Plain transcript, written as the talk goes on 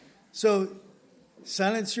So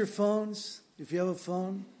silence your phones if you have a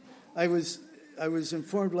phone. I was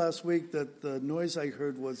informed last week that the noise I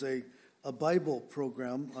heard was a Bible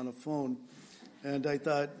program on a phone. And I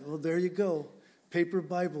thought, well, there you go. Paper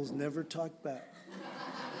Bibles never talk back.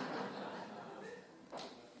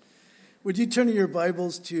 Would you turn your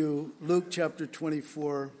Bibles to Luke chapter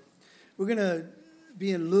 24? We're going to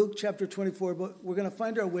be in Luke chapter 24, but we're going to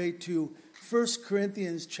find our way to 1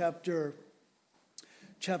 Corinthians chapter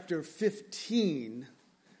 15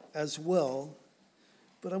 as well.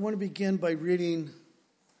 But I want to begin by reading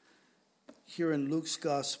here in Luke's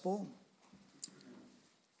Gospel.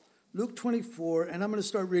 Luke 24, and I'm going to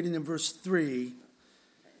start reading in verse 3.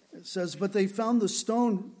 It says, but they found the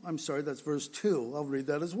stone, that's verse 2. I'll read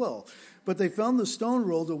that as well. But they found the stone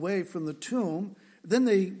rolled away from the tomb. Then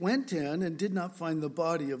they went in and did not find the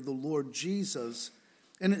body of the Lord Jesus.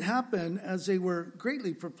 And it happened, as they were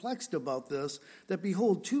greatly perplexed about this, that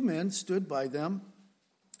behold, two men stood by them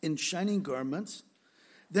in shining garments.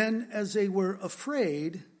 Then, as they were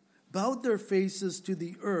afraid, bowed their faces to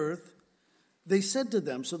the earth. They said to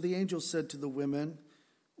them, so the angel said to the women,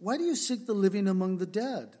 why do you seek the living among the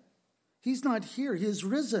dead? He's not here, he is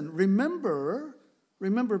risen. Remember,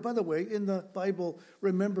 by the way, in the Bible,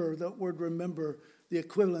 remember, that word remember, the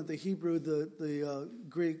equivalent, the Hebrew, the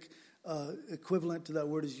Greek equivalent to that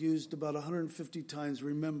word is used about 150 times.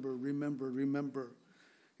 Remember, remember, remember.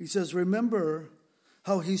 He says, remember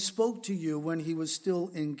how he spoke to you when he was still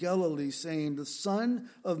in Galilee, saying, the Son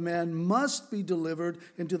of Man must be delivered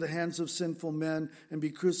into the hands of sinful men and be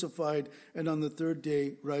crucified, and on the third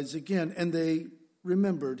day rise again. And they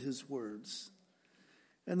remembered his words.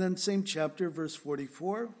 And then same chapter, verse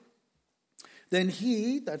 44. Then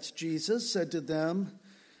he, that's Jesus, said to them,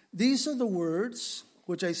 these are the words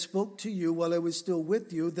which I spoke to you while I was still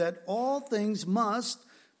with you, that all things must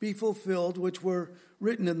be fulfilled which were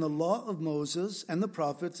written in the law of Moses and the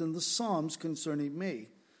prophets and the Psalms concerning me.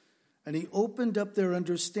 And he opened up their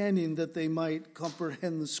understanding that they might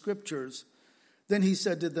comprehend the scriptures. Then he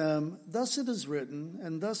said to them, thus it is written,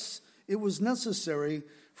 and thus it was necessary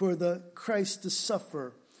for the Christ to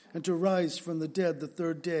suffer and to rise from the dead the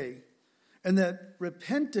third day, and that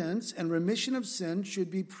repentance and remission of sin should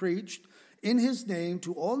be preached in his name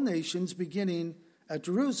to all nations, beginning at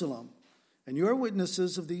Jerusalem. And you are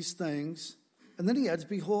witnesses of these things. And then he adds,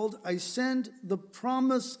 behold, I send the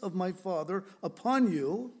promise of my Father upon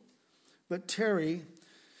you, but tarry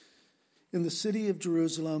in the city of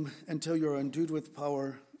Jerusalem until you are endued with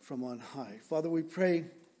power from on high. Father, we pray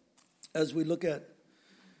as we look at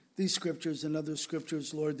these scriptures and other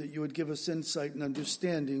scriptures, Lord, that you would give us insight and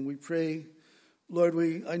understanding. We pray, Lord,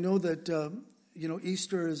 I know that,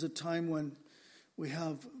 Easter is a time when we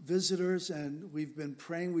have visitors, and we've been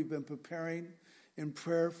praying, we've been preparing in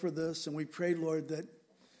prayer for this. And we pray, Lord, that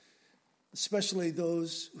especially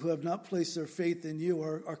those who have not placed their faith in you,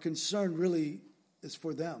 our concern really is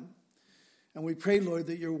for them. And we pray, Lord,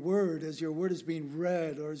 that your word, as your word is being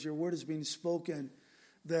read or as your word is being spoken,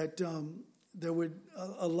 that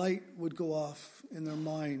a light would go off in their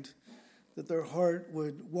mind, that their heart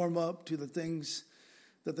would warm up to the things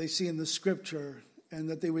that they see in the scripture, and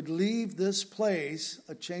that they would leave this place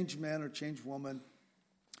a changed man or changed woman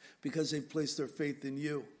because they've placed their faith in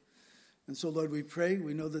you. And so, Lord, we pray.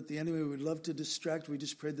 We know that the enemy would love to distract. We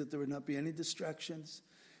just pray that there would not be any distractions.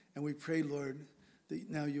 And we pray, Lord, that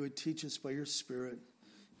now you would teach us by your Spirit.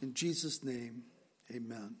 In Jesus' name,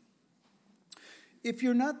 amen. If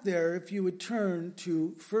you're not there, if you would turn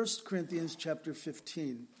to 1 Corinthians chapter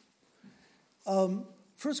 15. 1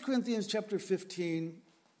 Corinthians chapter 15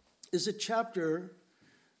 is a chapter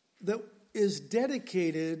that is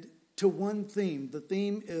dedicated to one theme. The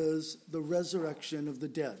theme is the resurrection of the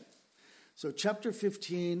dead. So chapter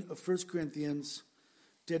 15 of 1 Corinthians,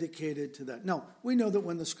 dedicated to that. Now, we know that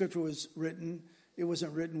when the scripture was written, it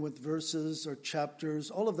wasn't written with verses or chapters.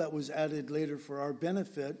 All of that was added later for our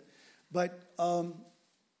benefit. But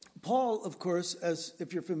Paul, of course, as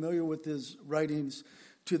if you're familiar with his writings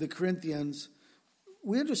to the Corinthians,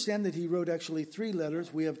 we understand that he wrote actually 3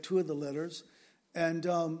 letters. We have 2 of the letters. And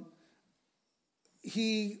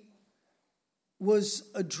he was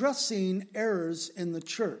addressing errors in the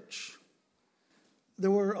church. There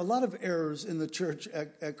were a lot of errors in the church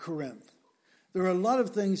at Corinth. There were a lot of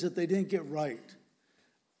things that they didn't get right.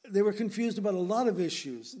 They were confused about a lot of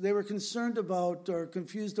issues. They were concerned about or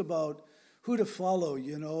confused about who to follow.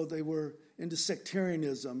 They were into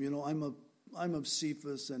sectarianism. I'm of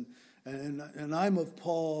Cephas and I'm of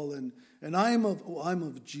Paul and I'm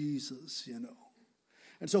of Jesus.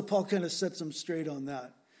 And so Paul kind of sets them straight on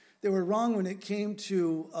that. They were wrong when it came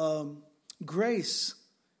to grace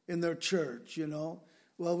in their church,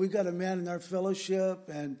 well, we got a man in our fellowship,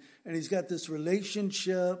 and he's got this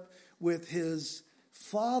relationship with his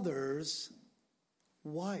father's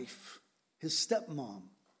wife, his stepmom.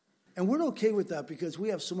 And we're okay with that because we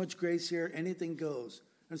have so much grace here, anything goes.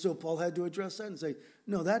 And so Paul had to address that and say,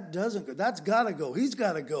 no, that doesn't go. That's got to go. He's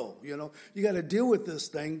got to go. You got to deal with this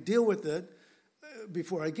thing, deal with it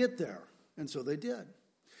before I get there. And so they did.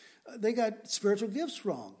 They got spiritual gifts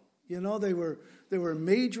wrong. They were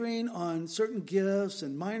majoring on certain gifts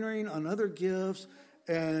and minoring on other gifts,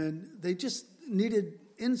 and they just needed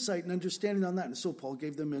insight and understanding on that. And so Paul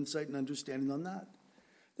gave them insight and understanding on that.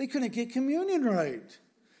 They couldn't get communion right.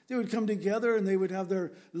 They would come together and they would have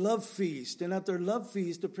their love feast. And at their love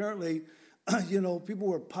feast, apparently, people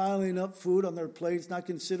were piling up food on their plates, not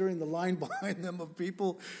considering the line behind them of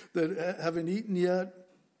people that haven't eaten yet.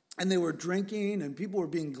 And they were drinking, and people were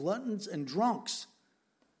being gluttons and drunks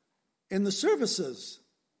in the services,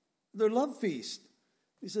 their love feast.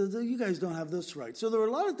 He says, you guys don't have this right. So there were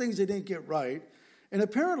a lot of things they didn't get right. And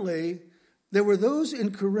apparently, there were those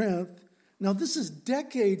in Corinth. Now, this is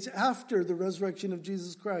decades after the resurrection of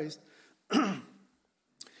Jesus Christ.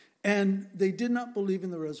 And they did not believe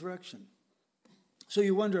in the resurrection. So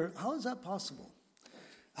you wonder, how is that possible?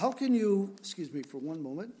 How can you, excuse me for one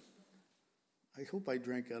moment. I hope I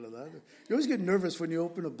drank out of that. You always get nervous when you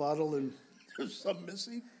open a bottle and there's some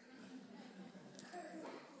missing.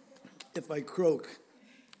 If I croak,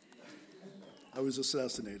 I was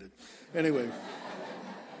assassinated. Anyway.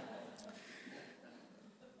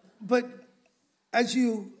 But as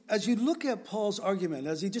you look at Paul's argument,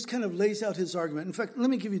 as he just kind of lays out his argument, in fact, let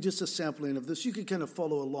me give you just a sampling of this. You can kind of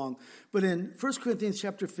follow along. But in 1 Corinthians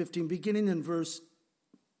chapter 15, beginning in verse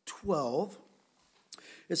 12,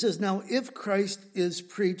 it says, now if Christ is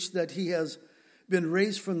preached that he has been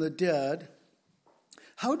raised from the dead,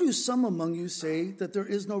 how do some among you say that there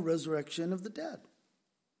is no resurrection of the dead?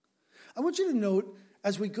 I want you to note,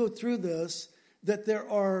 as we go through this, that there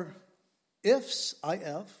are ifs,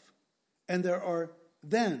 I-F, and there are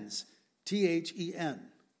thens, T-H-E-N.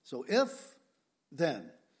 So if,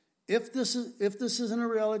 then. If this isn't a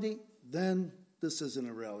reality, then this isn't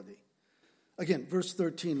a reality. Again, verse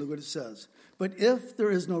 13, look what it says. But if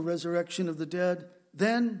there is no resurrection of the dead,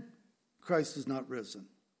 then Christ is not risen.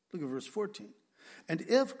 Look at verse 14. And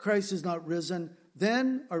if Christ is not risen,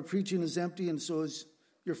 then our preaching is empty, and so is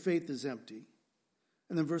your faith is empty.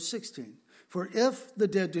 And then verse 16. For if the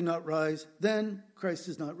dead do not rise, then Christ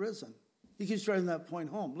is not risen. He keeps driving that point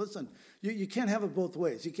home. Listen, you can't have it both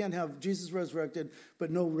ways. You can't have Jesus resurrected,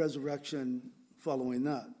 but no resurrection following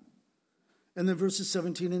that. And then verses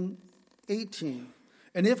 17 and 18.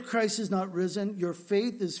 And if Christ is not risen, your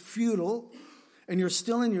faith is futile, and you're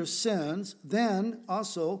still in your sins, then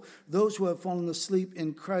also those who have fallen asleep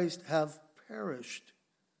in Christ have perished.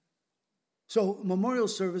 So memorial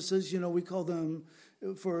services, we call them,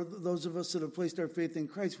 for those of us that have placed our faith in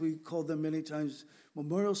Christ, we call them many times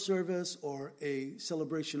memorial service or a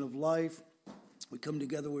celebration of life. We come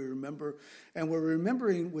together, we remember, and we're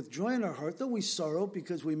remembering with joy in our heart, though we sorrow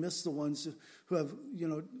because we miss the ones who have,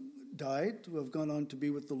 died, who have gone on to be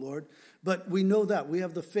with the Lord. But we know that. We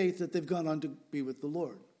have the faith that they've gone on to be with the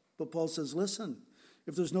Lord. But Paul says, listen,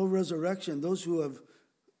 if there's no resurrection, those who have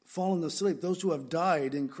fallen asleep, those who have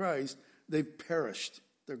died in Christ, they've perished.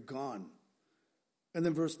 They're gone. And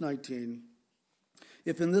then verse 19,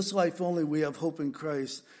 if in this life only we have hope in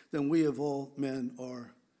Christ, then we of all men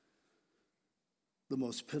are the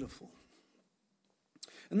most pitiful.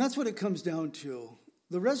 And that's what it comes down to.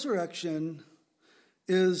 The resurrection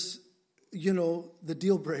is, the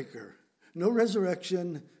deal breaker. No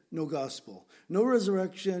resurrection, no gospel. No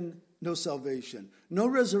resurrection, no salvation. No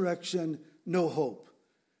resurrection, no hope.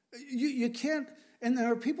 You can't, and there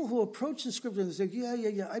are people who approach the scripture and say,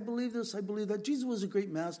 yeah, I believe this, I believe that. Jesus was a great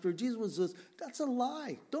master. Jesus was this. That's a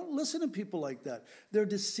lie. Don't listen to people like that. They're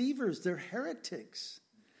deceivers. They're heretics.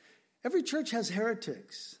 Every church has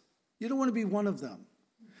heretics. You don't want to be one of them.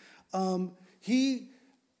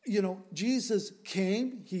 Jesus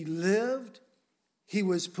came, he lived, he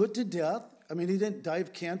was put to death. I mean, he didn't die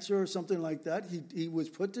of cancer or something like that. He was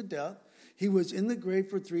put to death. He was in the grave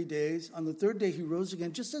for 3 days. On the third day, he rose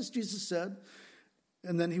again, just as Jesus said,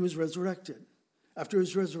 and then he was resurrected. After he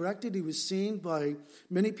was resurrected, he was seen by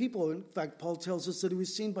many people. In fact, Paul tells us that he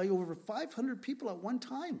was seen by over 500 people at one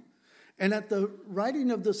time. And at the writing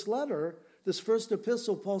of this letter, this first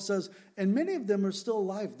epistle, Paul says, and many of them are still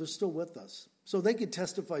alive. They're still with us. So they could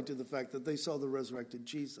testify to the fact that they saw the resurrected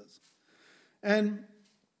Jesus. And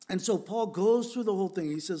so Paul goes through the whole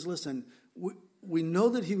thing. He says, listen, we know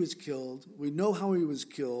that he was killed. We know how he was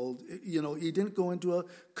killed. He didn't go into a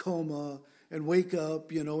coma and wake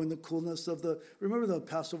up, in the coolness of remember the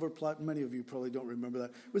Passover plot? Many of you probably don't remember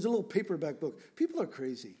that. It was a little paperback book. People are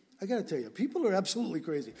crazy. I got to tell you, people are absolutely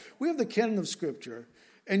crazy. We have the canon of Scripture,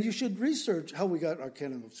 and you should research how we got our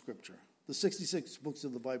canon of Scripture, the 66 books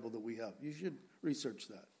of the Bible that we have. You should research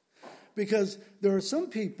that. Because there are some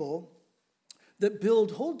people that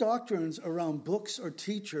build whole doctrines around books or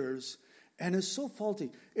teachers, and it's so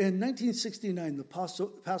faulty. In 1969, the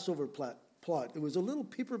Passover plot, it was a little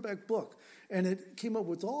paperback book, and it came up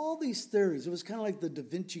with all these theories. It was kind of like the Da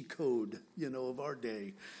Vinci Code, of our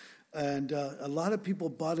day. And a lot of people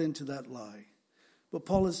bought into that lie. But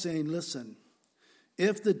Paul is saying, listen,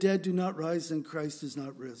 if the dead do not rise, then Christ is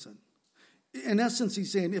not risen. In essence,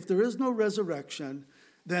 he's saying, if there is no resurrection,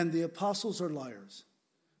 then the apostles are liars,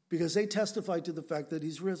 because they testify to the fact that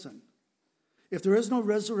he's risen. If there is no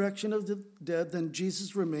resurrection of the dead, then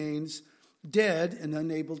Jesus remains dead and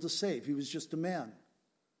unable to save. He was just a man.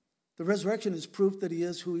 The resurrection is proof that he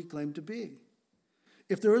is who he claimed to be.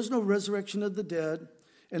 If there is no resurrection of the dead,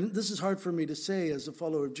 and this is hard for me to say as a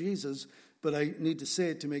follower of Jesus, but I need to say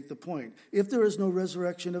it to make the point. If there is no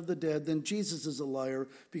resurrection of the dead, then Jesus is a liar,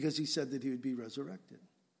 because he said that he would be resurrected.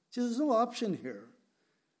 See, there's no option here.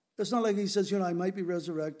 It's not like he says, I might be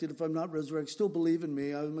resurrected. If I'm not resurrected, still believe in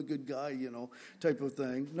me. I'm a good guy, type of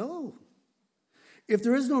thing. No. If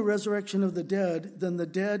there is no resurrection of the dead, then the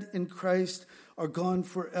dead in Christ are gone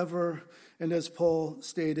forever. And as Paul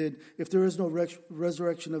stated, if there is no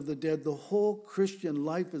resurrection of the dead, the whole Christian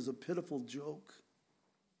life is a pitiful joke.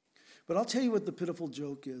 But I'll tell you what the pitiful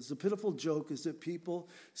joke is. The pitiful joke is that people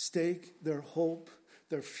stake their hope,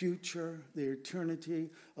 their future, their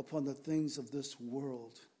eternity upon the things of this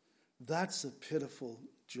world. That's a pitiful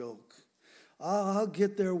joke. I'll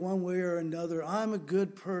get there one way or another. I'm a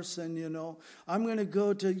good person, I'm going to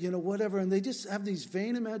go to, whatever. And they just have these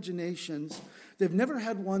vain imaginations. They've never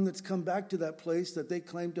had one that's come back to that place that they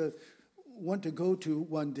claim to want to go to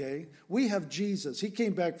one day. We have Jesus. He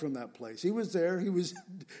came back from that place. He was there. He was,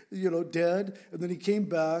 dead. And then he came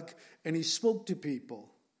back and he spoke to people.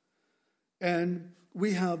 And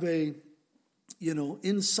we have a,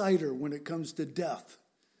 insider when it comes to death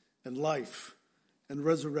and life and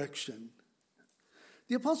resurrection.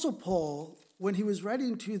 The Apostle Paul, when he was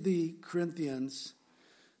writing to the Corinthians,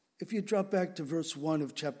 if you drop back to verse 1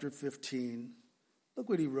 of chapter 15, look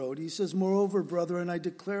what he wrote. He says, "Moreover, brethren, I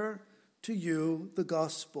declare to you the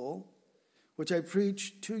gospel, which I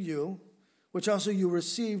preached to you, which also you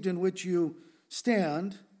received, in which you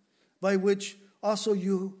stand, by which also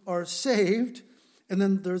you are saved." And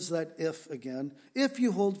then there's that if again. "If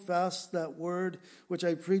you hold fast that word which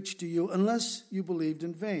I preached to you, unless you believed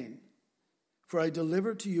in vain. For I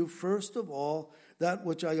delivered to you first of all that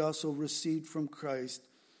which I also received from Christ,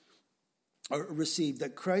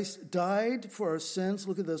 that Christ died for our sins."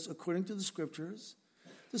 Look at this, according to the Scriptures.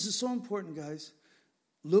 This is so important, guys.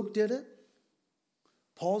 Luke did it.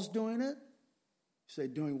 Paul's doing it. You say,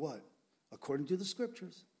 doing what? According to the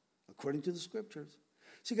Scriptures. According to the Scriptures.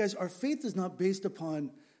 See, guys, our faith is not based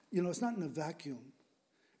upon, it's not in a vacuum.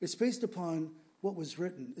 It's based upon what was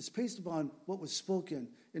written. It's based upon what was spoken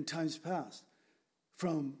in times past.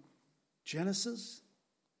 From Genesis,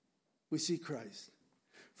 we see Christ.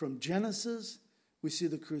 From Genesis, we see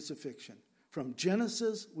the crucifixion. From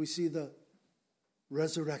Genesis, we see the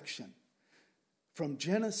resurrection. From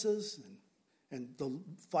Genesis and the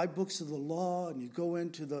 5 books of the law, and you go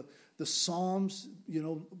into the Psalms,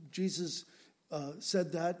 Jesus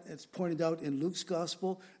said that. It's pointed out in Luke's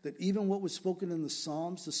gospel that even what was spoken in the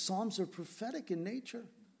Psalms are prophetic in nature.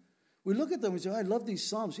 We look at them and say, I love these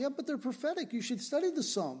Psalms. Yeah, but they're prophetic. You should study the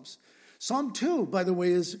Psalms. Psalm 2, by the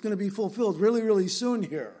way, is going to be fulfilled really, really soon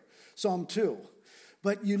here. Psalm 2.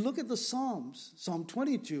 But you look at the Psalms. Psalm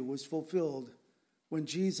 22 was fulfilled when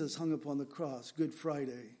Jesus hung upon the cross, Good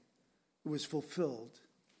Friday. It was fulfilled.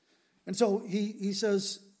 And so he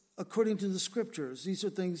says, according to the Scriptures, these are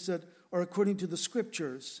things that are according to the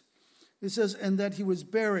Scriptures. He says, and that he was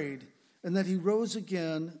buried, and that he rose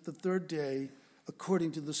again the 3rd day,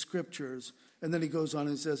 according to the Scriptures. And then he goes on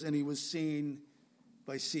and says, and he was seen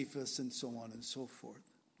by Cephas, and so on and so forth.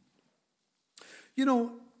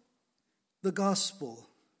 The gospel,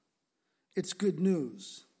 it's good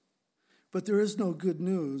news. But there is no good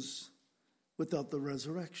news without the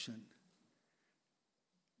resurrection.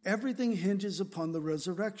 Everything hinges upon the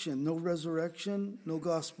resurrection. No resurrection, no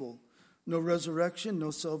gospel. No resurrection, no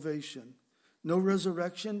salvation. No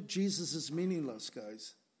resurrection, Jesus is meaningless,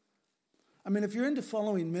 guys. I mean, if you're into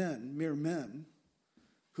following men, mere men,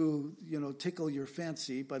 who, tickle your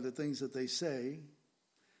fancy by the things that they say,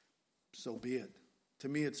 so be it. To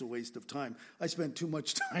me, it's a waste of time. I spent too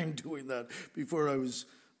much time doing that before I was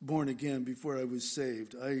born again before I was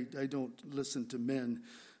saved. I don't listen to men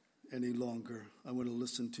any longer. I want to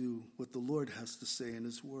listen to what the Lord has to say in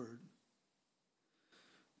his word.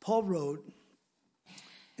 Paul wrote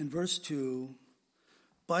in verse 2,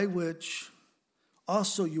 by which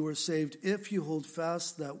also you are saved if you hold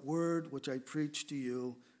fast that word which I preached to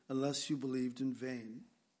you, unless you believed in vain.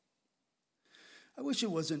 I wish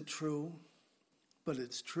it wasn't true, but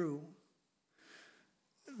it's true.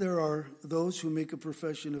 There are those who make a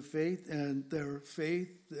profession of faith, and their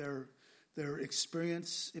faith, their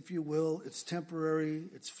experience, if you will, it's temporary,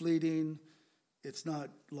 it's fleeting, it's not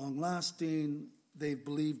long-lasting. They've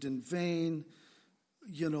believed in vain.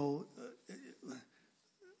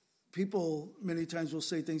 People many times will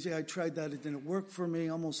say things, I tried that, it didn't work for me,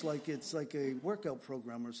 almost like it's like a workout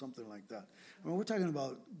program or something like that. I mean, we're talking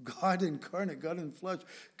about God incarnate, God in flesh,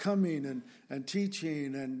 coming and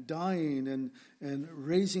teaching and dying and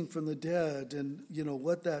raising from the dead, and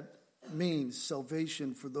what that means,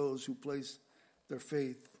 salvation for those who place their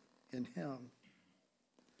faith in him.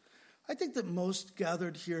 I think that most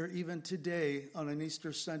gathered here, even today on an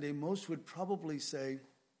Easter Sunday, most would probably say,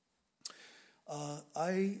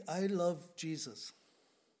 I love Jesus.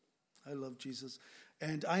 I love Jesus.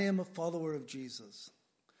 And I am a follower of Jesus.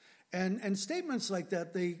 And statements like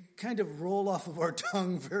that, they kind of roll off of our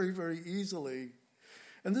tongue very, very easily.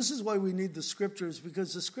 And this is why we need the scriptures,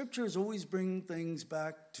 because the scriptures always bring things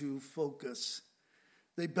back to focus.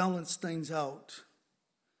 They balance things out.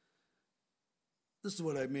 This is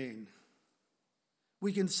what I mean.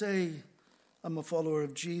 We can say, I'm a follower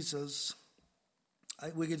of Jesus.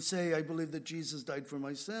 We can say, I believe that Jesus died for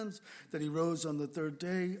my sins, that he rose on the third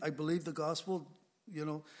day. I believe the gospel.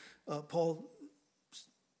 Paul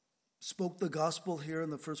spoke the gospel here in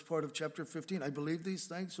the first part of chapter 15. I believe these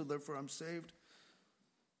things, so therefore I'm saved.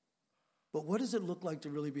 But what does it look like to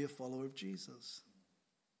really be a follower of Jesus?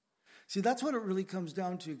 See, that's what it really comes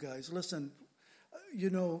down to, guys. Listen,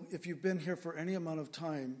 if you've been here for any amount of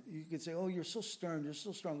time, you can say, oh, you're so stern, you're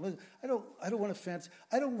so strong. Listen, I don't want to offense.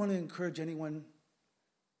 I don't want to encourage anyone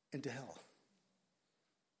into hell.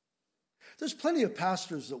 There's plenty of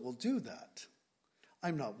pastors that will do that.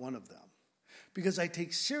 I'm not one of them, because I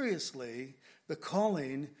take seriously the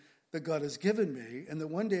calling that God has given me, and that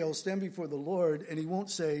one day I'll stand before the Lord and he won't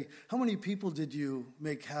say, how many people did you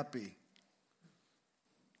make happy?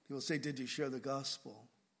 He will say, did you share the gospel?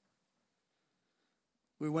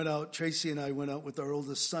 We went out, Tracy and I went out with our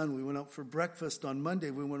oldest son. We went out for breakfast on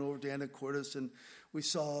Monday. We went over to Anacortes and we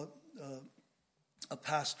saw a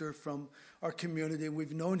pastor from our community.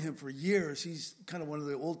 We've known him for years. He's kind of one of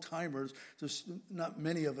the old timers. There's not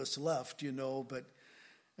many of us left,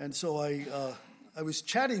 and so I was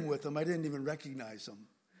chatting with him. I didn't even recognize him.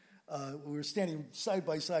 We were standing side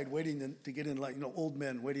by side waiting to get in line, old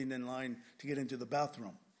men waiting in line to get into the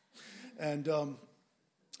bathroom.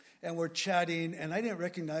 And we're chatting, and I didn't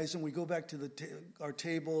recognize him. We go back to our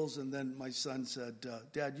tables, and then my son said,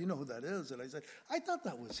 Dad, you know who that is? And I said, I thought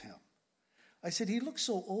that was him. I said, he looks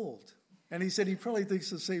so old. And he said, he probably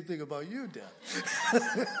thinks the same thing about you,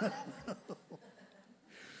 Dad.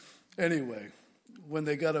 Anyway, when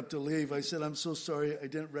they got up to leave, I said, I'm so sorry, I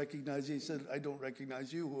didn't recognize you. He said, I don't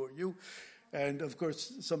recognize you. Who are you? And, of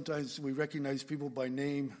course, sometimes we recognize people by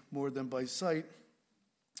name more than by sight.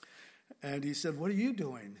 And he said, what are you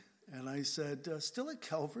doing? And I said, still at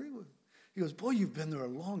Calvary. He goes, boy, you've been there a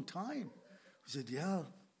long time. He said, yeah,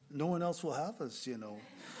 no one else will have us,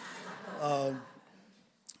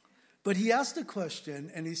 But he asked a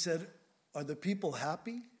question, and he said, are the people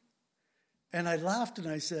happy? And I laughed, and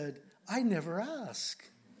I said, I never ask.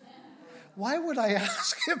 Why would I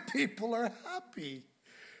ask if people are happy?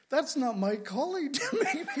 That's not my calling to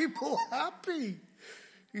make people happy.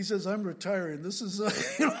 He says, I'm retiring. This is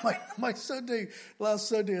my Sunday, last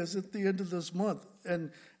Sunday is at the end of this month.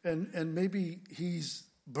 And maybe he's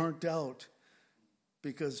burnt out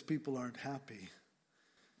because people aren't happy.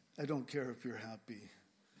 I don't care if you're happy.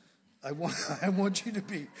 I want you to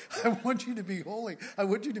be holy. I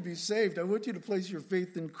want you to be saved. I want you to place your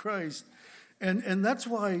faith in Christ. And that's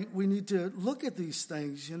why we need to look at these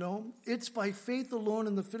things, It's by faith alone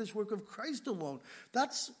in the finished work of Christ alone.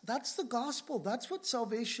 That's the gospel. That's what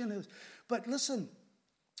salvation is. But listen,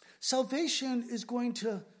 salvation is going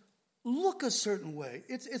to look a certain way.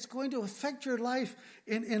 It's going to affect your life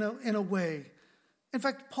in a way. In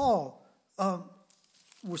fact, Paul,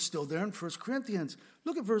 we're still there in 1 Corinthians.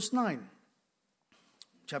 Look at verse 9.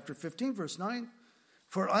 Chapter 15, verse 9.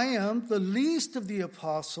 For I am the least of the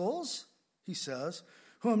apostles, he says,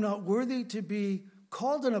 who am not worthy to be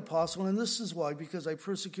called an apostle, and this is why, because I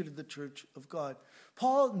persecuted the church of God.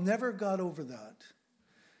 Paul never got over that.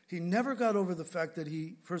 He never got over the fact that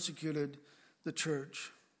he persecuted the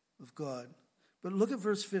church of God. But look at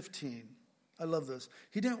verse 15. I love this.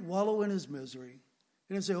 He didn't wallow in his misery.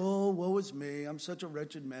 He didn't say, oh, woe is me. I'm such a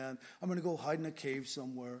wretched man. I'm going to go hide in a cave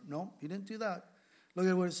somewhere. No, he didn't do that. Look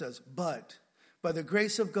at what it says. But by the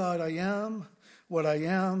grace of God, I am what I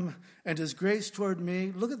am, and his grace toward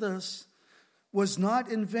me, look at this, was not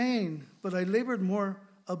in vain, but I labored more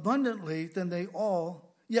abundantly than they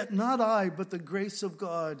all, yet not I, but the grace of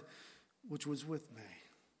God, which was with me.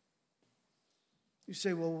 You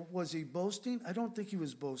say, well, was he boasting? I don't think he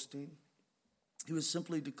was boasting. He was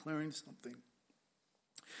simply declaring something.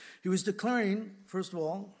 He was declaring, first of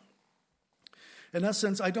all, in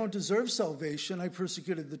essence, I don't deserve salvation. I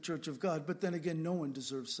persecuted the church of God. But then again, no one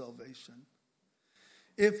deserves salvation.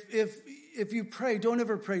 If you pray, don't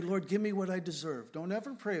ever pray, Lord, give me what I deserve. Don't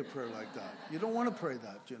ever pray a prayer like that. You don't want to pray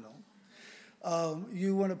that, you know.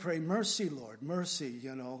 You want to pray, mercy, Lord, mercy,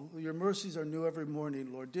 you know. Your mercies are new every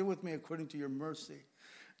morning, Lord. Deal with me according to your mercy,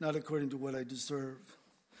 not according to what I deserve.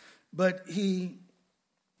 But he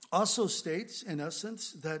also states, in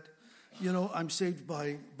essence, that, you know, I'm saved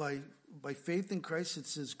by faith in Christ.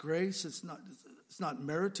 It's his grace. It's not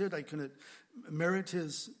merited. I couldn't merit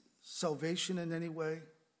his salvation in any way.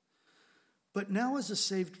 But now as a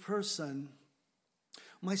saved person,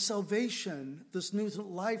 my salvation, this new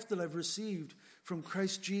life that I've received from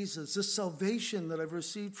Christ Jesus, this salvation that I've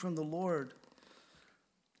received from the Lord,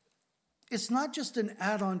 it's not just an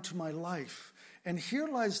add-on to my life. And here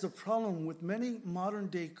lies the problem with many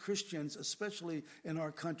modern-day Christians, especially in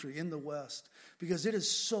our country, in the West, because it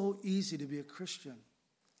is so easy to be a Christian.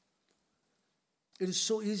 It is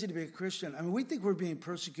so easy to be a Christian. I mean, we think we're being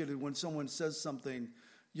persecuted when someone says something,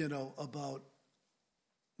 you know, about,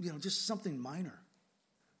 you know, just something minor.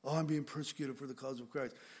 Oh, I'm being persecuted for the cause of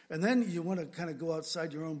Christ. And then you want to kind of go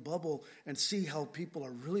outside your own bubble and see how people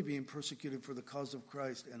are really being persecuted for the cause of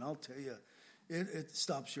Christ. And I'll tell you, it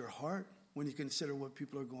stops your heart when you consider what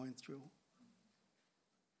people are going through.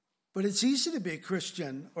 But it's easy to be a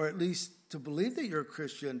Christian, or at least to believe that you're a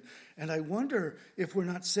Christian. And I wonder if we're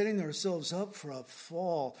not setting ourselves up for a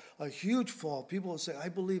fall, a huge fall. People will say, I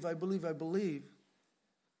believe, I believe, I believe.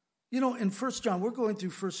 You know, in 1 John, we're going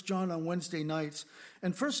through 1 John on Wednesday nights.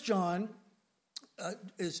 And 1 John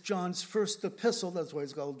is John's first epistle. That's why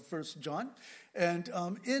it's called 1 John. And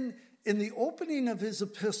in the opening of his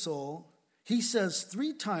epistle, he says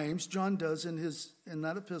 3 times, John does in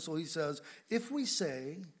that epistle, he says, if we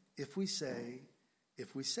say, if we say,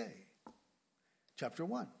 if we say. Chapter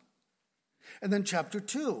 1. And then chapter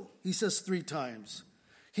 2, he says 3 times,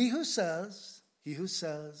 he who says, he who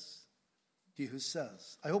says, he who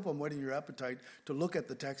says. I hope I'm whetting your appetite to look at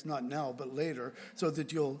the text, not now, but later, so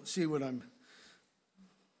that you'll see where I'm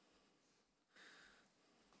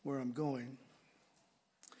going.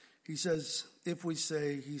 He says, if we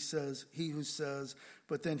say, he says, he who says,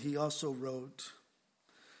 but then he also wrote,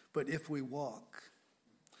 but if we walk.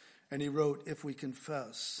 And he wrote, if we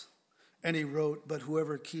confess. And he wrote, but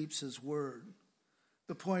whoever keeps his word.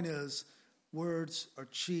 The point is, words are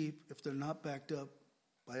cheap if they're not backed up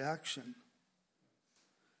by action.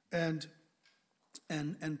 And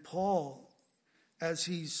Paul, as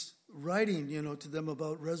he's writing, you know, to them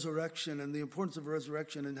about resurrection and the importance of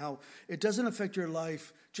resurrection and how it doesn't affect your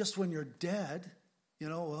life just when you're dead. You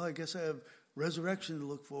know, well, I guess I have resurrection to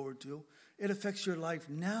look forward to. It affects your life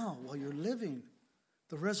now while you're living.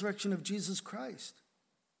 The resurrection of Jesus Christ.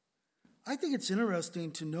 I think it's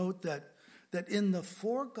interesting to note that in the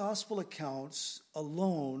 4 gospel accounts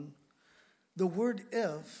alone, the word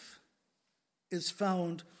if is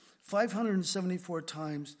found 574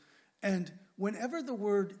 times. And whenever the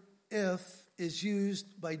word if is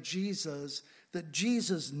used by Jesus, that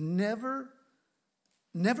Jesus never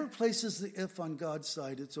places the if on God's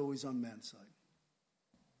side. It's always on man's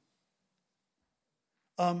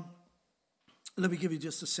side. Let me give you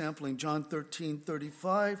just a sampling. John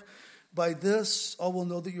 13:35. By this, all will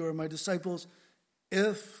know that you are my disciples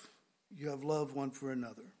if you have love one for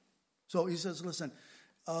another. So he says, listen,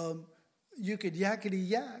 you could yakety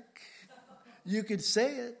yak. You could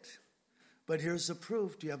say it. But here's the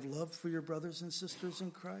proof. Do you have love for your brothers and sisters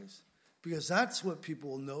in Christ? Because that's what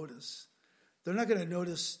people will notice. They're not going to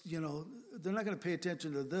notice, you know, they're not going to pay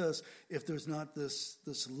attention to this if there's not this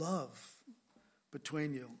love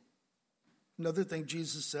between you. Another thing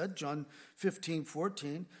Jesus said, John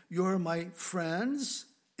 15:14, you're my friends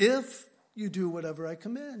if you do whatever I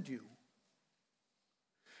command you.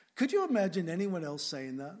 Could you imagine anyone else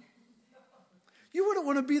saying that? You wouldn't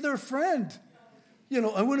want to be their friend. You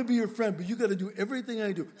know, I want to be your friend, but you got to do everything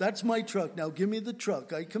I do. That's my truck. Now give me the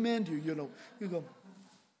truck. I command you, you know. You go,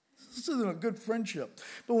 This is a good friendship.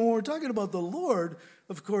 But when we're talking about the Lord,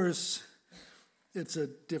 of course, it's a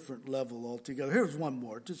different level altogether. Here's one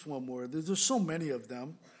more, just one more. There's so many of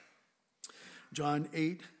them. John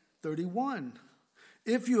 8:31.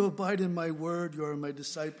 If you abide in my word, you are my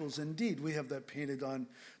disciples indeed. We have that painted on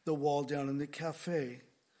the wall down in the cafe.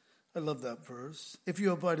 I love that verse. If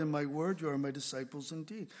you abide in my word, you are my disciples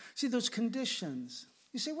indeed. See, those conditions.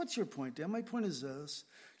 You say, what's your point, Dan? My point is this.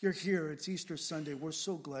 You're here. It's Easter Sunday. We're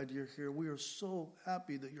so glad you're here. We are so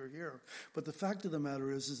happy that you're here. But the fact of the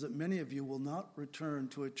matter is that many of you will not return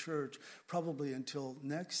to a church probably until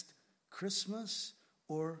next Christmas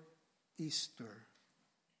or Easter.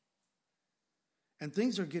 And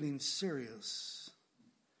things are getting serious.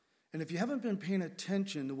 And if you haven't been paying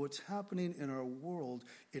attention to what's happening in our world,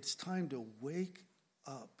 it's time to wake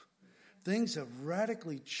up. Things have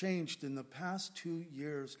radically changed in the past 2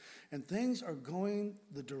 years, and things are going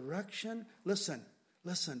the direction. Listen.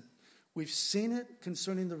 We've seen it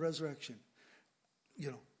concerning the resurrection.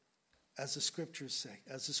 As the scriptures say,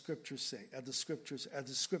 as the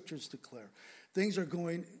scriptures declare. Things are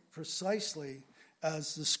going precisely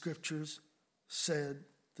as the scriptures said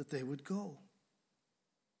that they would go.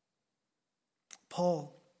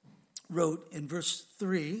 Paul wrote in verse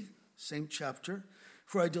 3, same chapter,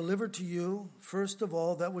 for I delivered to you, first of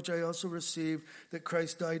all, that which I also received, that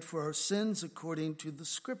Christ died for our sins according to the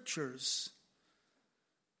scriptures.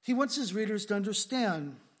 He wants his readers to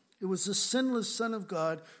understand it was the sinless Son of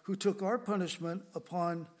God who took our punishment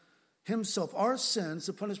upon himself, our sins,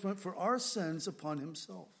 the punishment for our sins upon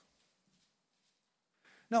himself.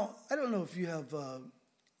 Now, I don't know if you have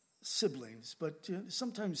siblings, but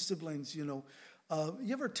sometimes siblings, you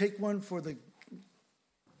ever take one for the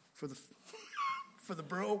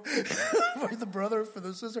bro, for the brother, for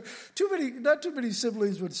the sister? Not too many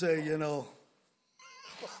siblings would say,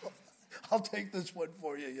 I'll take this one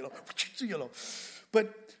for you,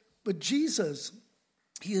 But Jesus,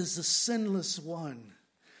 he is the sinless one.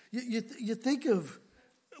 You think of,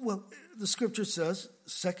 the scripture says,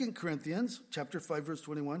 2 Corinthians chapter 5, verse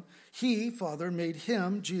 21, he, Father, made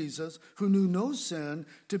him, Jesus, who knew no sin,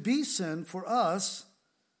 to be sin for us.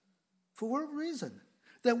 For what reason?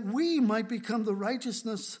 That we might become the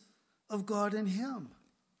righteousness of God in him.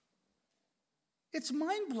 It's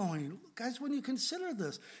mind-blowing, guys, when you consider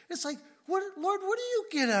this. It's like, Lord, what do you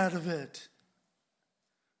get out of it?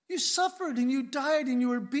 You suffered and you died and you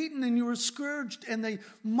were beaten and you were scourged and they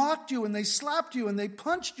mocked you and they slapped you and they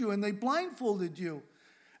punched you and they blindfolded you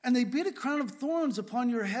and they beat a crown of thorns upon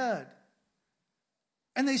your head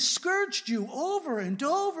and they scourged you over and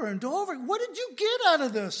over and over. What did you get out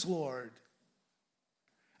of this, Lord?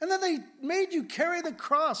 And then they made you carry the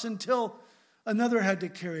cross until another had to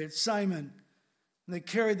carry it, Simon. And they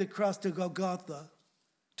carried the cross to Golgotha,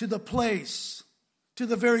 to the place, to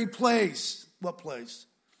the very place. What place?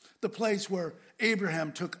 The place where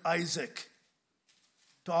Abraham took Isaac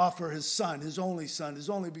to offer his son, his only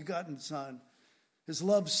begotten son, his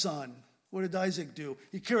loved son. What did Isaac do?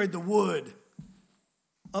 He carried the wood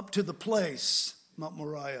up to the place, Mount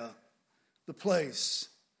Moriah, the place.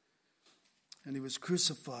 And he was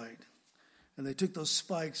crucified. And they took those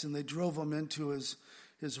spikes and they drove them into his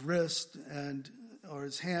wrist or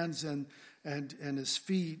his hands and his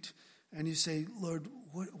feet. And you say, Lord,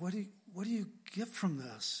 what do you get from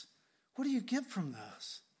this? What do you get from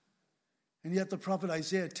this? And yet the prophet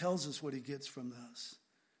Isaiah tells us what he gets from this.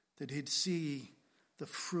 That he'd see the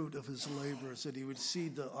fruit of his labors, that he would see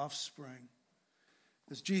the offspring.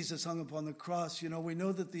 As Jesus hung upon the cross, we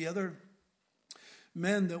know that the other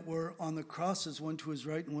men that were on the crosses, one to his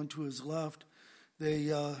right and one to his left,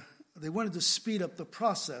 they wanted to speed up the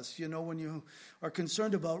process. When you are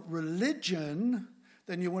concerned about religion,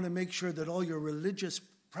 then you want to make sure that all your religious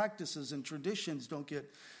practices and traditions don't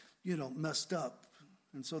get messed up.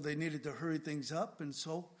 And so they needed to hurry things up. And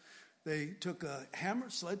so they took a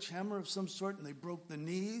sledgehammer of some sort, and they broke the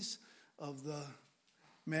knees of the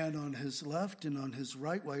man on his left and on his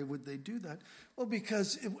right. Why would they do that? Well,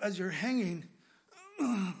 because as you're hanging,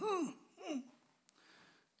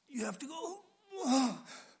 you have to go.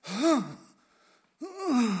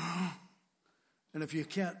 And if you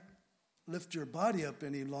can't lift your body up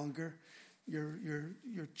any longer,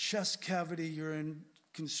 your chest cavity, you're in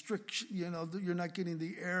constriction, you're not getting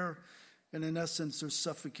the air, and in essence, they're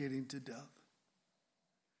suffocating to death.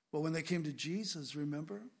 But when they came to Jesus,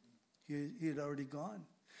 remember, he had already gone.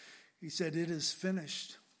 He said, it is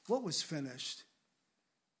finished. What was finished?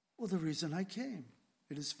 Well, the reason I came.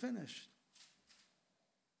 It is finished.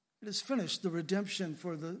 It is finished, the redemption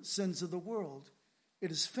for the sins of the world.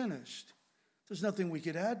 It is finished. There's nothing we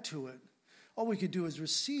could add to it. All we could do is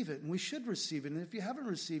receive it, and we should receive it. And if you haven't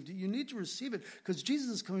received it, you need to receive it because Jesus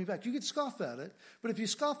is coming back. You could scoff at it, but if you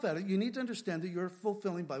scoff at it, you need to understand that you're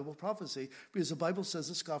fulfilling Bible prophecy because the Bible says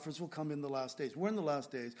the scoffers will come in the last days. We're in the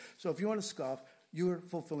last days, so if you want to scoff, you're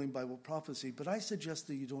fulfilling Bible prophecy. But I suggest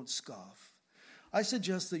that you don't scoff. I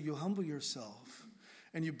suggest that you humble yourself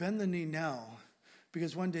and you bend the knee now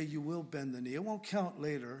because one day you will bend the knee. It won't count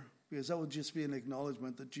later because that will just be an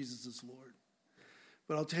acknowledgement that Jesus is Lord.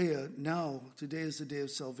 But I'll tell you now, today is the day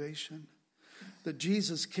of salvation, that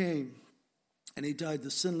Jesus came and he died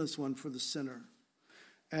the sinless one for the sinner.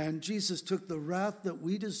 And Jesus took the wrath that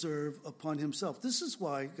we deserve upon himself. This is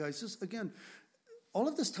why, guys, again, all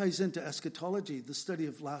of this ties into eschatology, the study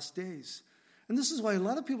of last days. And this is why a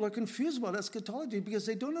lot of people are confused about eschatology because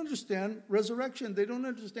they don't understand resurrection. They don't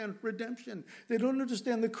understand redemption. They don't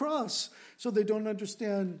understand the cross. So they don't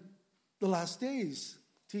understand the last days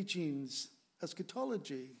teachings,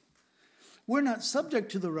 eschatology. We're not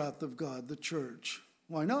subject to the wrath of God, the church.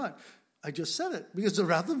 Why not? I just said it. Because the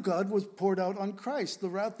wrath of God was poured out on Christ. The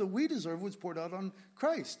wrath that we deserve was poured out on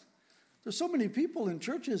Christ. There's so many people in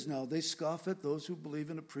churches now. They scoff at those who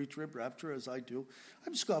believe in a pre-trib rapture, as I do.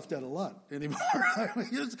 I'm scoffed at a lot anymore.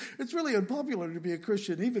 It's really unpopular to be a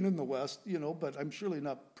Christian, even in the West, but I'm surely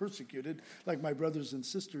not persecuted like my brothers and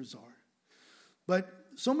sisters are. But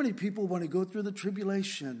so many people want to go through the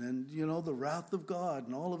tribulation and, the wrath of God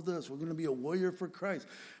and all of this. We're going to be a warrior for Christ.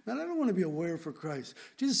 Man, I don't want to be a warrior for Christ.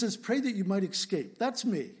 Jesus says, pray that you might escape. That's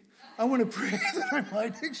me. I want to pray that I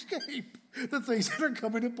might escape the things that are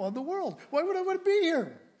coming upon the world. Why would I want to be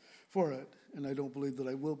here for it? And I don't believe that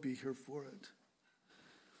I will be here for it.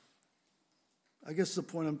 I guess the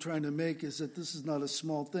point I'm trying to make is that this is not a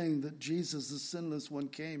small thing, that Jesus, the sinless one,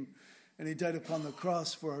 came and he died upon the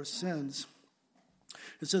cross for our sins.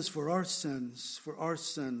 It says, for our sins, for our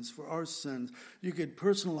sins, for our sins. You could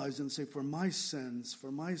personalize it and say, for my sins,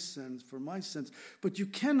 for my sins, for my sins. But you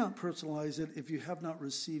cannot personalize it if you have not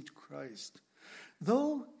received Christ.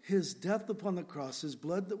 Though his death upon the cross, his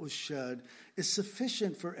blood that was shed, is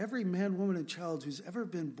sufficient for every man, woman, and child who's ever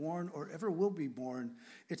been born or ever will be born,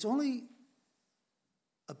 it's only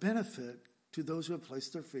a benefit to those who have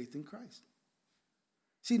placed their faith in Christ.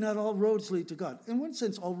 See, not all roads lead to God. In one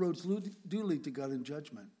sense, all roads do lead to God in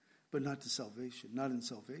judgment, but not to salvation, not in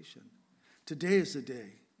salvation. Today is the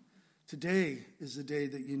day. Today is the day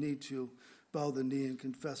that you need to bow the knee and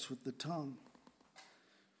confess with the tongue.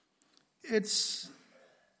 It's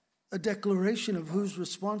a declaration of who's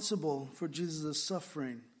responsible for Jesus'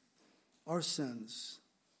 suffering, our sins.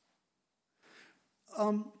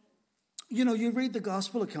 You read the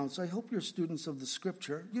gospel accounts. I hope you're students of the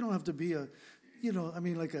scripture. You don't have to be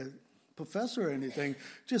like a professor or anything.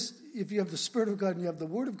 Just if you have the Spirit of God and you have the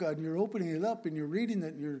Word of God and you're opening it up and you're reading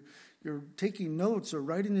it and you're taking notes or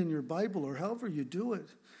writing in your Bible or however you do it,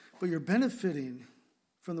 but you're benefiting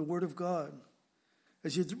from the Word of God.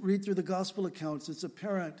 As you read through the gospel accounts, it's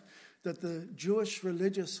apparent that the Jewish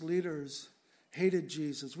religious leaders hated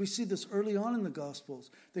Jesus. We see this early on in the Gospels.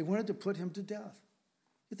 They wanted to put him to death.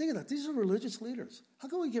 You think of that. These are religious leaders. How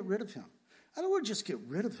can we get rid of him? I don't want to just get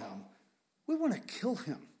rid of him. We want to kill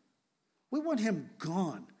him. We want him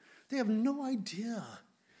gone. They have no idea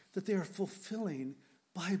that they are fulfilling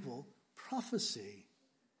Bible prophecy.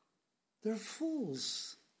 They're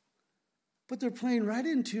fools. But they're playing right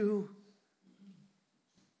into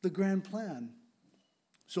the grand plan.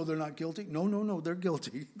 So they're not guilty? No, they're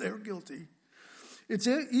guilty. They're guilty. It's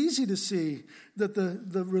easy to see that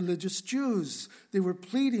the religious Jews, they were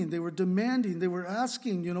pleading, they were demanding, they were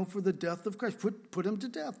asking, for the death of Christ. Put him to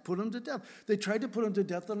death, put him to death. They tried to put him to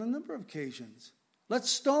death on a number of occasions. Let's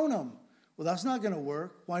stone him. Well, that's not going to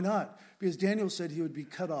work. Why not? Because Daniel said he would be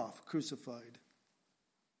cut off, crucified.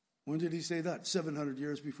 When did he say that? 700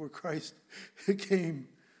 years before Christ came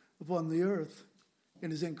upon the earth in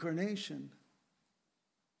his incarnation.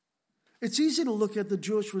 It's easy to look at the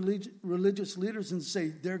Jewish religious leaders and say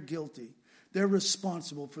they're guilty. They're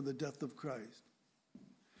responsible for the death of Christ.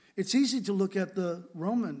 It's easy to look at the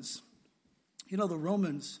Romans. The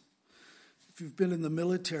Romans, if you've been in the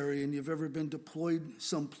military and you've ever been deployed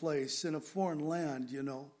someplace in a foreign land,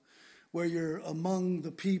 where you're among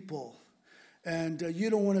the people and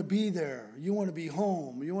you don't want to be there. You want to be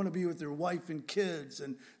home. You want to be with your wife and kids,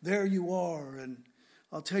 and there you are. And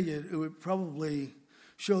I'll tell you, it would probably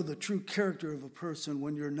show the true character of a person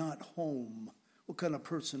when you're not home. What kind of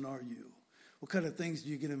person are you? What kind of things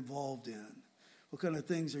do you get involved in? What kind of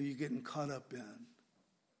things are you getting caught up in?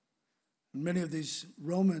 And many of these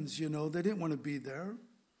Romans, they didn't want to be there.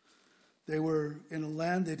 They were in a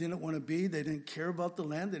land they didn't want to be. They didn't care about the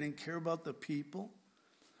land. They didn't care about the people.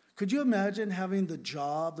 Could you imagine having the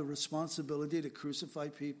job, the responsibility to crucify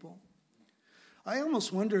people? I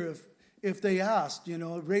almost wonder if they asked,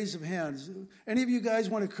 raise of hands, any of you guys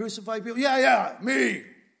want to crucify people? Yeah, me.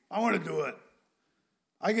 I want to do it.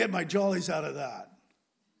 I get my jollies out of that.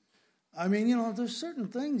 I mean, there's certain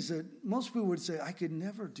things that most people would say, I could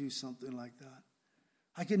never do something like that.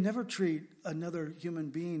 I could never treat another human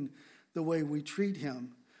being the way we treat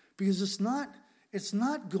him, because it's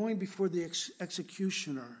not going before the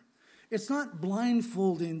executioner. It's not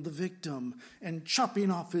blindfolding the victim and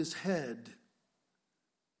chopping off his head.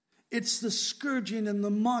 It's the scourging and the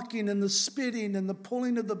mocking and the spitting and the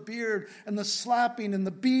pulling of the beard and the slapping and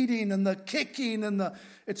the beating and the kicking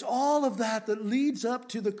it's all of that leads up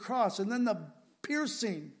to the cross, and then the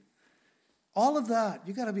piercing. All of that.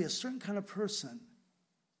 You got to be a certain kind of person.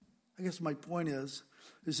 I guess my point is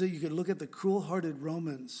that you could look at the cruel-hearted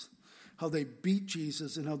Romans, how they beat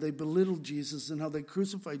Jesus and how they belittled Jesus and how they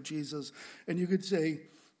crucified Jesus, and you could say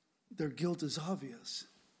their guilt is obvious.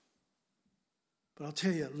 But I'll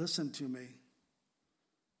tell you, listen to me.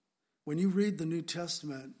 When you read the New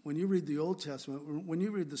Testament, when you read the Old Testament, when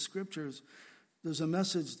you read the Scriptures, there's a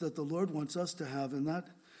message that the Lord wants us to have, and that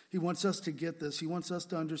He wants us to get this. He wants us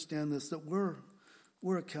to understand this, that we're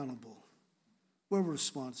accountable. We're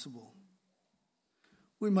responsible.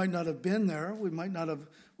 We might not have been there. We might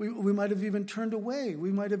have even turned away.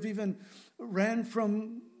 We might have even ran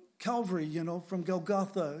from Calvary, from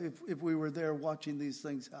Golgotha, if we were there watching these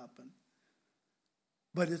things happen.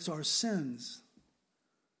 But it's our sins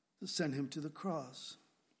that sent him to the cross.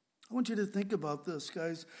 I want you to think about this,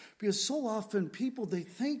 guys, because so often people, they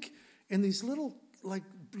think in these little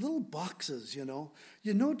boxes, You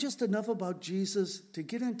know just enough about Jesus to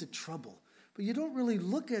get into trouble. But you don't really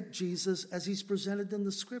look at Jesus as he's presented in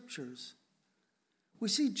the Scriptures. We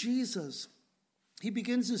see Jesus. He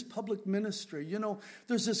begins his public ministry.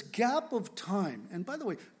 There's this gap of time. And by the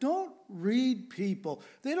way, don't read people.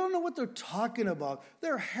 They don't know what they're talking about.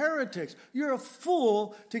 They're heretics. You're a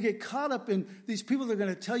fool to get caught up in these people that are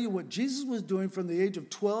going to tell you what Jesus was doing from the age of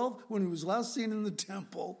 12 when he was last seen in the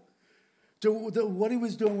temple to what he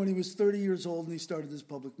was doing when he was 30 years old and he started his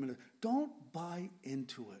public ministry. Don't buy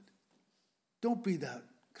into it. Don't be that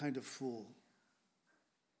kind of fool.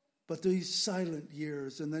 But these silent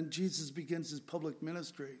years, and then Jesus begins his public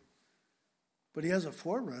ministry. But he has a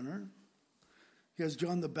forerunner. He has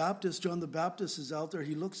John the Baptist. John the Baptist is out there.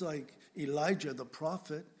 He looks like Elijah, the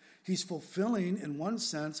prophet. He's fulfilling, in one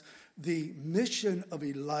sense, the mission of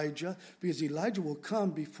Elijah, because Elijah will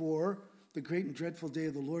come before the great and dreadful day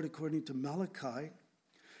of the Lord, according to Malachi.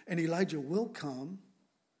 And Elijah will come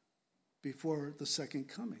before the second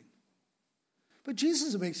coming. But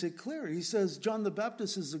Jesus makes it clear. He says, John the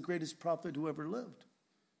Baptist is the greatest prophet who ever lived.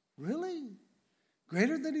 Really?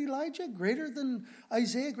 Greater than Elijah? Greater than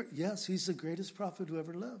Isaiah? Yes, he's the greatest prophet who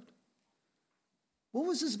ever lived. What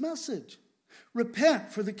was his message?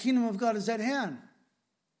 Repent, for the kingdom of God is at hand.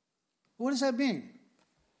 What does that mean?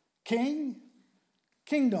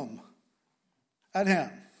 Kingdom at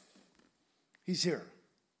hand. He's here.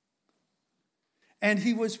 And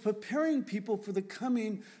he was preparing people for the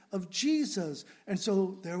coming of Jesus. And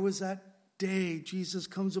so there was that day. Jesus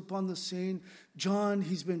comes upon the scene. John,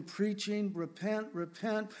 he's been preaching, repent,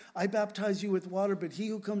 repent. I baptize you with water, but he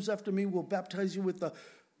who comes after me will baptize you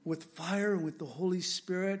with fire and with the Holy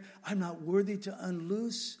Spirit. I'm not worthy to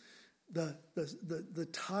unloose the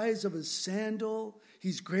ties of his sandal.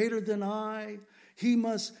 He's greater than I. He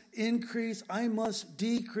must increase. I must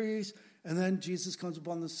decrease. And then Jesus comes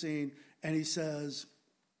upon the scene. And he says,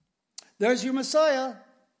 there's your Messiah.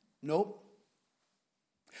 Nope.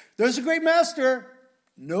 There's a great master.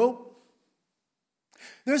 Nope.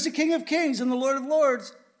 There's the King of Kings and the Lord of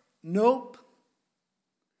Lords. Nope.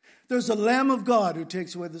 There's the Lamb of God who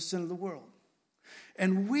takes away the sin of the world.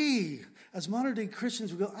 And we, as modern-day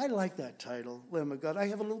Christians, we go, I like that title, Lamb of God. I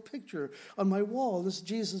have a little picture on my wall. This is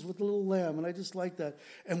Jesus with a little lamb, and I just like that.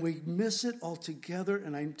 And we miss it altogether,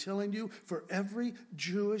 and I'm telling you, for every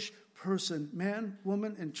Jewish person, man,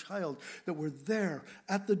 woman, and child that were there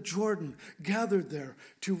at the Jordan, gathered there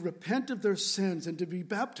to repent of their sins and to be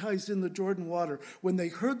baptized in the Jordan water, when they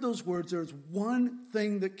heard those words, there was one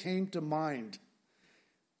thing that came to mind: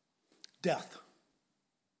 death.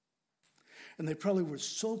 And they probably were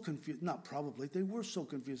so confused. Not probably. They were so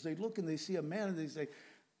confused. They look and they see a man and they say,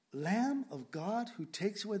 Lamb of God who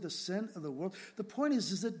takes away the sin of the world. The point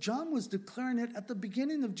is that John was declaring it at the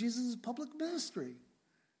beginning of Jesus' public ministry.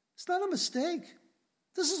 It's not a mistake.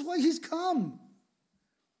 This is why he's come.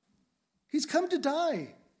 He's come to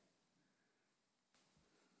die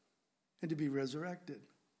and to be resurrected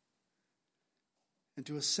and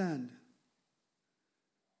to ascend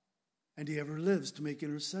and he ever lives to make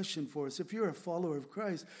intercession for us. If you're a follower of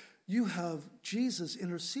Christ, you have Jesus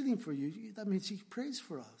interceding for you. That means he prays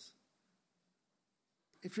for us.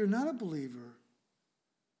 If you're not a believer,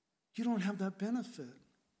 you don't have that benefit.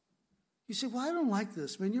 You say, well, I don't like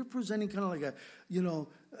this. Man, you're presenting kind of like a,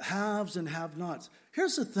 haves and have-nots.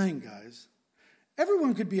 Here's the thing, guys.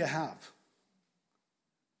 Everyone could be a have.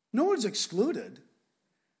 No one's excluded.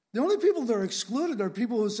 The only people that are excluded are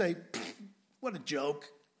people who say, what a joke.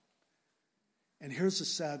 And here's the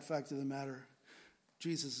sad fact of the matter.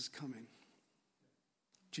 Jesus is coming.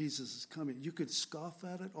 Jesus is coming. You could scoff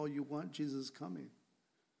at it all you want. Jesus is coming.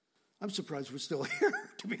 I'm surprised we're still here,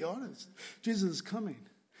 to be honest. Jesus is coming.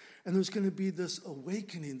 And there's going to be this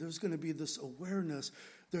awakening. There's going to be this awareness.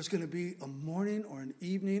 There's going to be a morning or an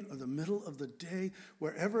evening or the middle of the day,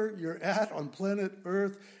 wherever you're at on planet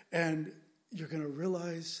Earth, and you're going to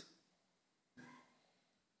realize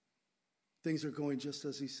things are going just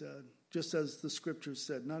as he said, just as the scriptures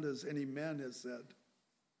said, not as any man has said.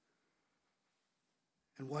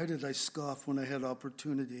 And why did I scoff when I had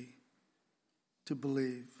opportunity to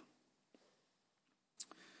believe?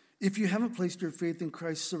 If you haven't placed your faith in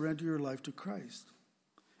Christ, surrender your life to Christ.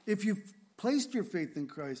 If you've placed your faith in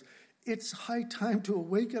Christ, it's high time to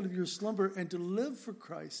awake out of your slumber and to live for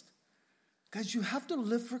Christ. Guys, you have to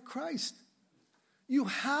live for Christ. You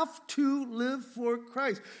have to live for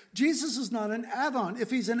Christ. Jesus is not an add-on.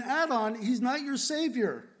 If he's an add-on, he's not your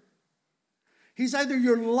Savior. He's either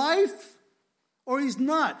your life or he's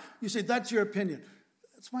not. You say, that's your opinion.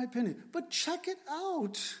 That's my opinion. But check it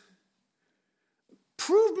out.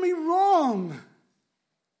 Prove me wrong.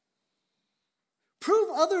 Prove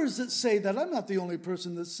others that say that. I'm not the only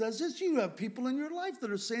person that says this. You have people in your life that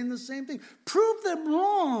are saying the same thing. Prove them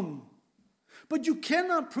wrong. But you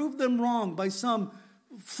cannot prove them wrong by some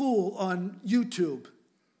fool on YouTube.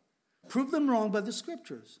 Prove them wrong by the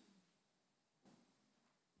scriptures.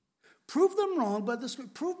 Prove them wrong by the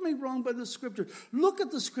scriptures. Prove me wrong by the scriptures. Look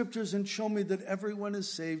at the scriptures and show me that everyone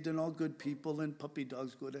is saved and all good people and puppy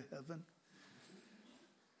dogs go to heaven.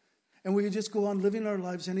 And we can just go on living our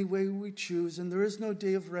lives any way we choose, and there is no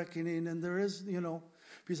day of reckoning, and there is,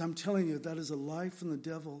 because I'm telling you, that is a lie from the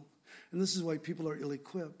devil. And this is why people are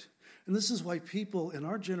ill-equipped. And this is why people in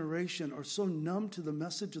our generation are so numb to the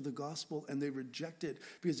message of the gospel, and they reject it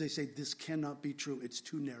because they say, this cannot be true. It's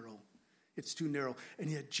too narrow. It's too narrow. And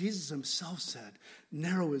yet Jesus himself said,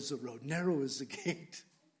 narrow is the road, narrow is the gate.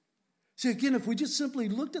 See, again, if we just simply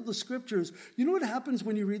looked at the scriptures, you know what happens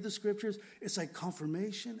when you read the scriptures? It's like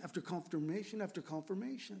confirmation after confirmation after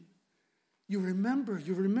confirmation. You remember.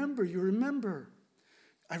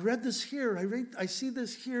 I read this here. I see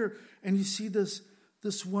this here. And you see this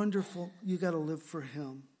wonderful, you got to live for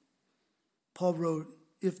him. Paul wrote,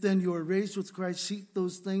 if then you are raised with Christ, seek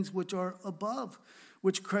those things which are above,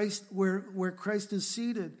 where Christ is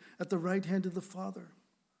seated at the right hand of the Father.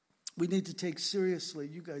 We need to take seriously,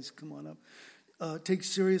 you guys come on up, take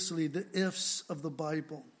seriously the ifs of the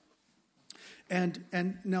Bible. And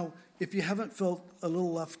now, if you haven't felt a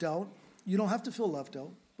little left out, you don't have to feel left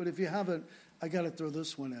out, but if you haven't, I got to throw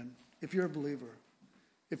this one in. If you're a believer,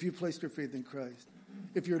 if you placed your faith in Christ,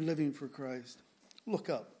 if you're living for Christ, look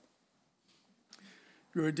up.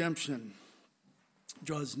 Your redemption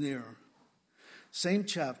draws near. Same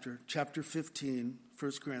chapter 15,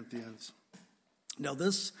 1 Corinthians. Now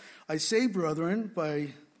this I say, brethren, by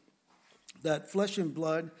that flesh and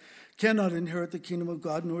blood cannot inherit the kingdom of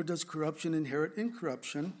God, nor does corruption inherit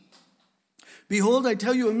incorruption. Behold, I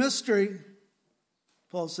tell you a mystery.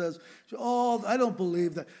 Paul says, oh, I don't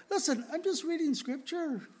believe that. Listen, I'm just reading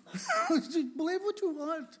scripture. Believe what you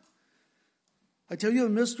want. I tell you a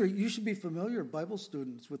mystery. You should be familiar, Bible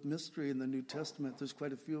students, with mystery in the New Testament. There's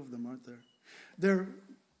quite a few of them, aren't there? They're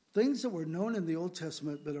things that were known in the Old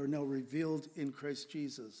Testament but are now revealed in Christ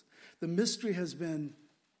Jesus. The mystery has been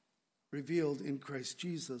revealed in Christ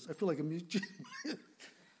Jesus. I feel like a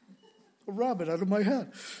rabbit out of my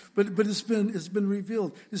head. But it's been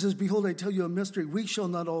revealed. It says, behold, I tell you a mystery. We shall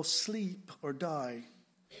not all sleep or die,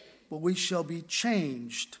 but we shall be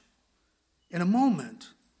changed in a moment,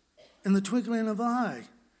 in the twinkling of an eye,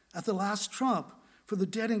 at the last trump. For the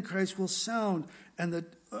dead in Christ will sound,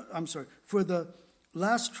 for the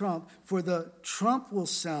last trump, for the trump will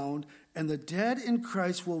sound, and the dead in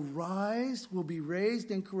Christ will be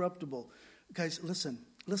raised incorruptible. Guys, listen.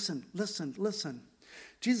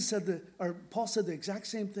 Paul said the exact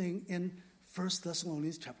same thing in 1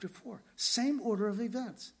 Thessalonians chapter 4. Same order of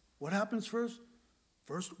events. What happens first?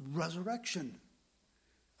 First, resurrection.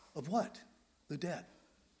 Of what? The dead.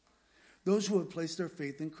 Those who have placed their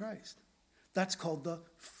faith in Christ. That's called the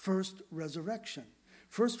first resurrection.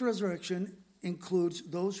 First resurrection includes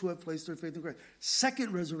those who have placed their faith in Christ.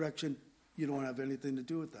 Second resurrection, you don't have anything to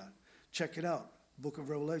do with that. Check it out. Book of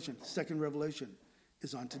Revelation. Second revelation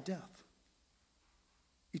is unto death.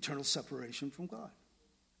 Eternal separation from God.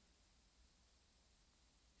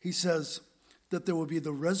 He says that there will be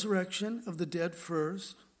the resurrection of the dead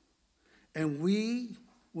first, and we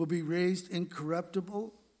will be raised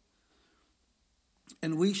incorruptible,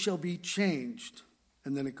 and we shall be changed.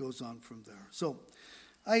 And then it goes on from there. So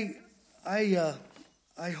I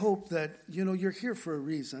hope that, you're here for a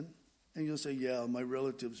reason. And you'll say, yeah, my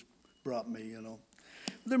relatives brought me,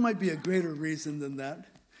 There might be a greater reason than that.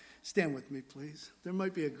 Stand with me, please. There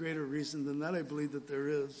might be a greater reason than that. I believe that there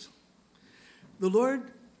is. The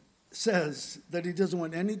Lord says that he doesn't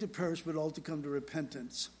want any to perish, but all to come to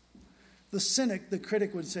repentance. The cynic, the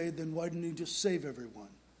critic would say, then why didn't he just save everyone?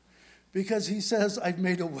 Because he says, I've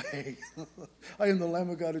made a way. I am the Lamb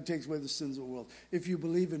of God who takes away the sins of the world. If you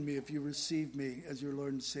believe in me, if you receive me as your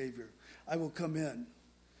Lord and Savior, I will come in.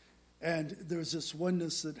 And there's this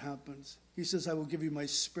oneness that happens. He says, I will give you my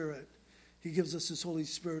Spirit. He gives us his Holy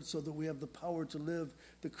Spirit so that we have the power to live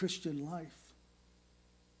the Christian life.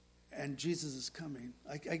 And Jesus is coming.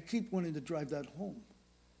 I keep wanting to drive that home.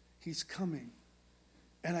 He's coming.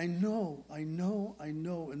 And I know,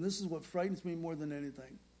 and this is what frightens me more than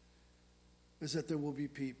anything, is that there will be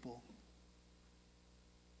people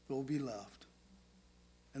that will be left.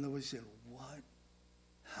 And they'll be saying, what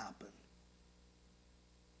happened?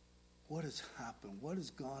 What has happened? What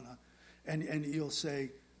has gone on? And you'll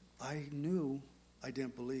say, I knew, I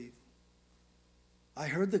didn't believe. I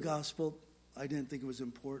heard the gospel, I didn't think it was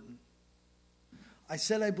important. I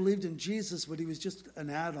said I believed in Jesus, but he was just an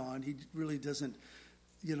add-on. He really doesn't,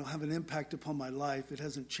 have an impact upon my life. It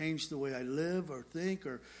hasn't changed the way I live or think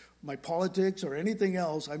or my politics or anything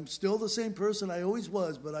else. I'm still the same person I always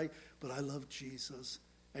was, but I love Jesus.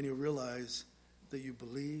 And you realize that you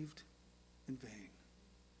believed in vain.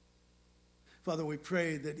 Father, we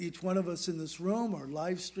pray that each one of us in this room or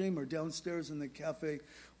live stream or downstairs in the cafe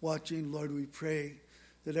watching, Lord, we pray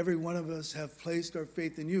that every one of us have placed our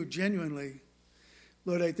faith in you genuinely.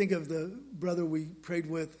 Lord, I think of the brother we prayed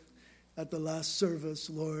with at the last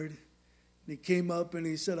service, Lord. And he came up and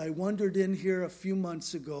he said, I wandered in here a few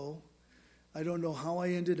months ago. I don't know how I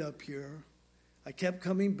ended up here. I kept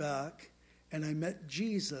coming back and I met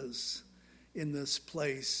Jesus in this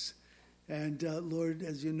place. And Lord,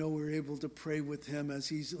 as you know, we're able to pray with him as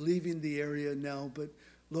he's leaving the area now. But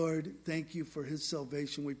Lord, thank you for his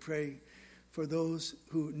salvation. We pray for those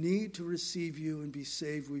who need to receive you and be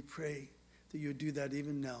saved. We pray that you do that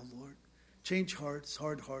even now, Lord. Change hearts,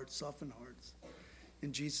 hard hearts, soften hearts.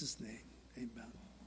 In Jesus' name, amen.